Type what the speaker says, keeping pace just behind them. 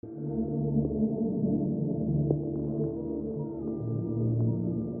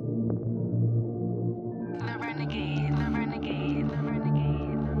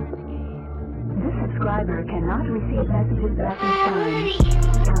subscriber cannot receive messages at this time.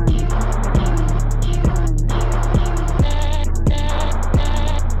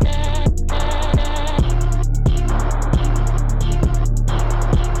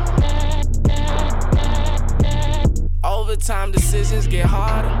 Overtime decisions get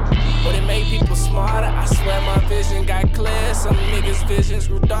harder, but it made people smarter. I swear my vision got clear. Some niggas' visions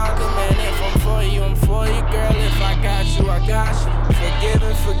grew darker. Man, if I'm for you, I'm for you, girl. If I got you, I got you. Forgive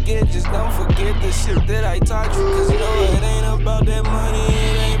and forget, just don't forget the shit that I taught you. Cause you know it ain't about that money,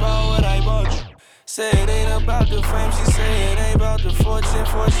 it ain't about what I bought you. Say it ain't about the fame, she say it ain't about the fortune.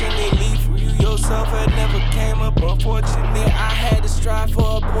 Fortunately for you yourself, it never came up. Unfortunately, I had to strive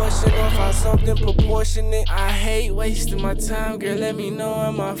for a portion or find something proportionate. I hate wasting my time, girl, let me know,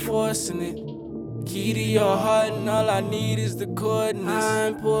 am I forcing it? Key to your heart and all I need is the coordinates. How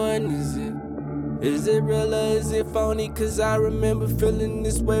important is it? Is it real or is it phony? Cause I remember feeling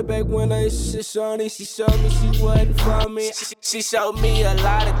this way back when I used to Shawnee. She showed me she wasn't for me. She showed me a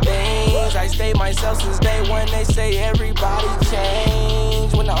lot of things. I stayed myself since day one. They say everybody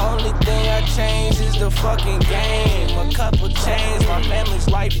change, when the only thing I change is the fucking game. A couple chains, my family's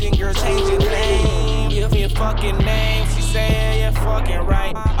life, then girl change your name. Give me a fucking name, she say yeah, you're fucking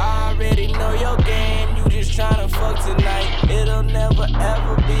right. I already know your game, you just tryna fuck tonight. It'll never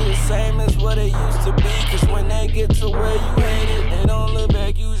ever be the same as what it used to be. Cause when they get to where you headed, they don't look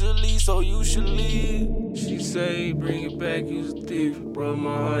back usually, so you should leave. She say, bring it back, you's a thief. You broke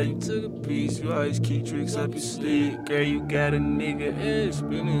my heart, you took a piece. You always keep tricks up your sleeve. Girl, you got a nigga head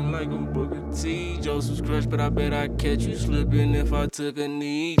spinning like a Booker T. Joseph's Crutch, but I bet I'd catch you slipping if I took a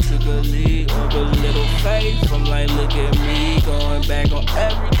knee. Took a lead of a little faith. I'm like, look at me, going back on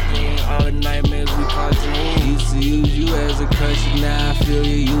everything. All the nightmares we call dreams. Used to use you as a crutch, now I feel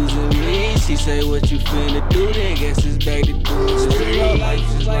you using me. She say, what you finna do, then guess it's back to doing life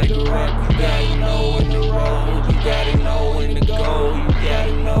just like a rap. You gotta know when to roll, you gotta know when to go, you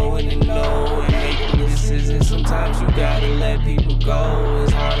gotta know when to know and make the decisions. Sometimes you gotta let people go.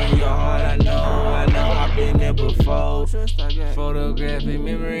 It's hard on your heart, I know, I've been there before. Photographic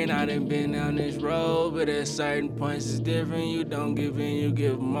memory, and I done been down this road, but at certain points it's different. You don't give in, you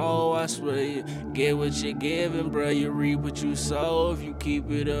give more. I swear you get what you're giving, bruh. You reap what you sow. If you keep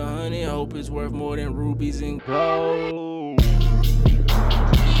it 100, hope it's worth more than rubies and gold.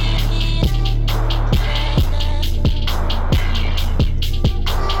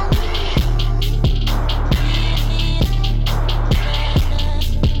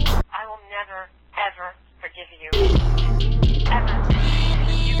 Ever forgive you. Ever.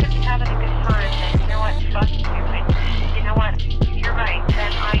 You could be having a good time, and you know what? Fuck you. And you know what? You're right.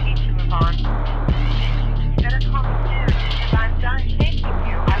 Then I need to move on. You better calm down, because I'm done chasing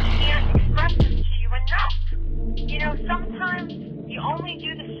you. I can't express this to you enough. You know, sometimes you only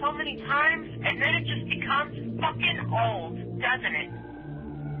do this so many times, and then it just becomes fucking old, doesn't it?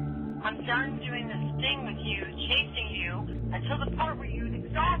 I'm done doing this thing with you, chasing you, until the part where you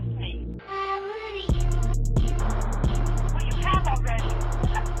exhaust me. Well, you have already.